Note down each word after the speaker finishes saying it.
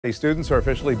Students are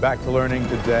officially back to learning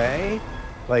today.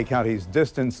 Clay County's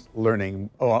distance learning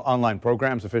online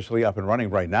programs officially up and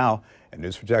running right now. And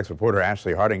News4JAX reporter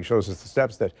Ashley Harding shows us the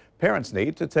steps that parents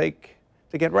need to take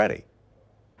to get ready.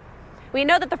 We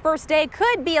know that the first day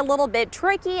could be a little bit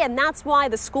tricky, and that's why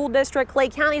the school district, Clay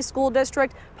County School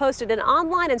District, posted an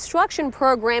online instruction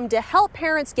program to help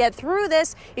parents get through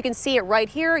this. You can see it right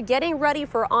here, getting ready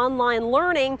for online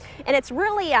learning, and it's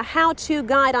really a how-to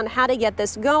guide on how to get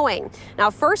this going. Now,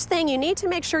 first thing, you need to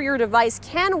make sure your device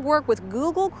can work with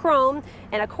Google Chrome,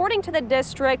 and according to the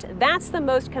district, that's the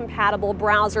most compatible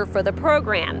browser for the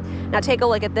program. Now, take a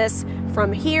look at this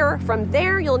from here. From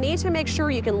there, you'll need to make sure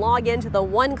you can log into the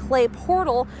One Clay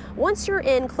portal. Once you're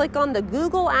in, click on the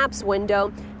Google Apps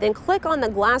window, then click on the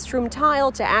Classroom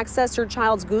tile to access your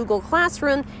child's Google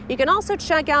Classroom. You can also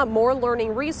check out more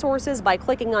learning resources by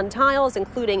clicking on tiles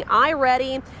including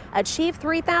iReady, Achieve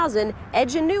 3000,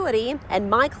 Edgenuity, and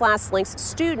My ClassLinks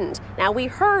Student. Now, we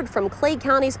heard from Clay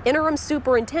County's interim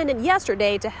superintendent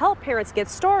yesterday to help parents get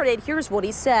started. Here's what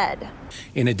he said.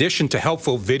 In addition to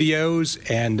helpful videos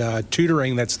and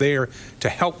tutoring that's there to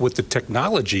help with the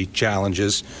technology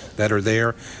challenges that are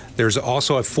there, there's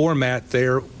also a format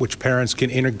there which parents can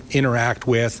interact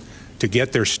with to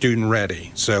get their student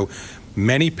ready. So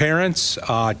many parents,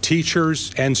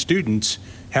 teachers, and students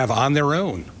have on their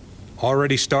own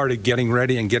already started getting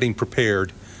ready and getting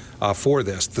prepared for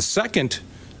this. The second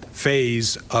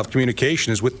phase of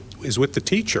communication is with the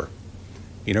teacher.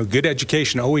 You know, good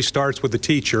education always starts with the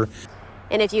teacher.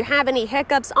 And if you have any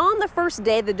hiccups on the first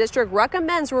day, the district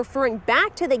recommends referring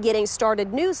back to the Getting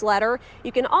Started newsletter.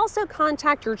 You can also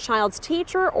contact your child's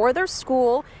teacher or their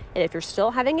school. And if you're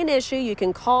still having an issue, you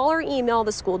can call or email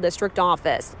the school district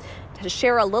office. To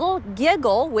share a little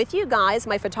giggle with you guys,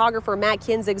 my photographer Matt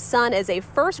Kinzig's son is a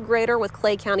first grader with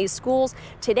Clay County Schools.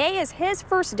 Today is his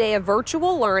first day of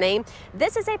virtual learning.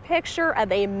 This is a picture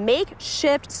of a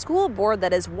makeshift school board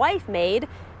that his wife made.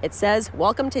 It says,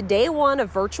 "Welcome to day one of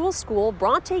virtual school,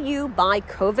 brought to you by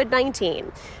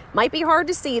COVID-19. Might be hard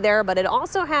to see there, but it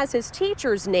also has his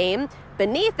teacher's name.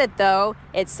 Beneath it, though,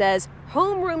 it says,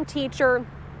 "Homeroom teacher,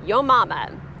 yo mama."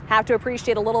 Have to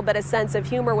appreciate a little bit of sense of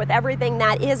humor with everything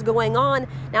that is going on.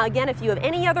 Now, again, if you have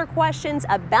any other questions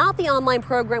about the online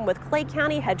program with Clay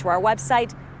County, head to our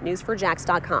website,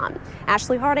 news4jax.com.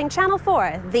 Ashley Harding, Channel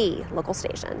 4, the local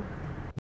station.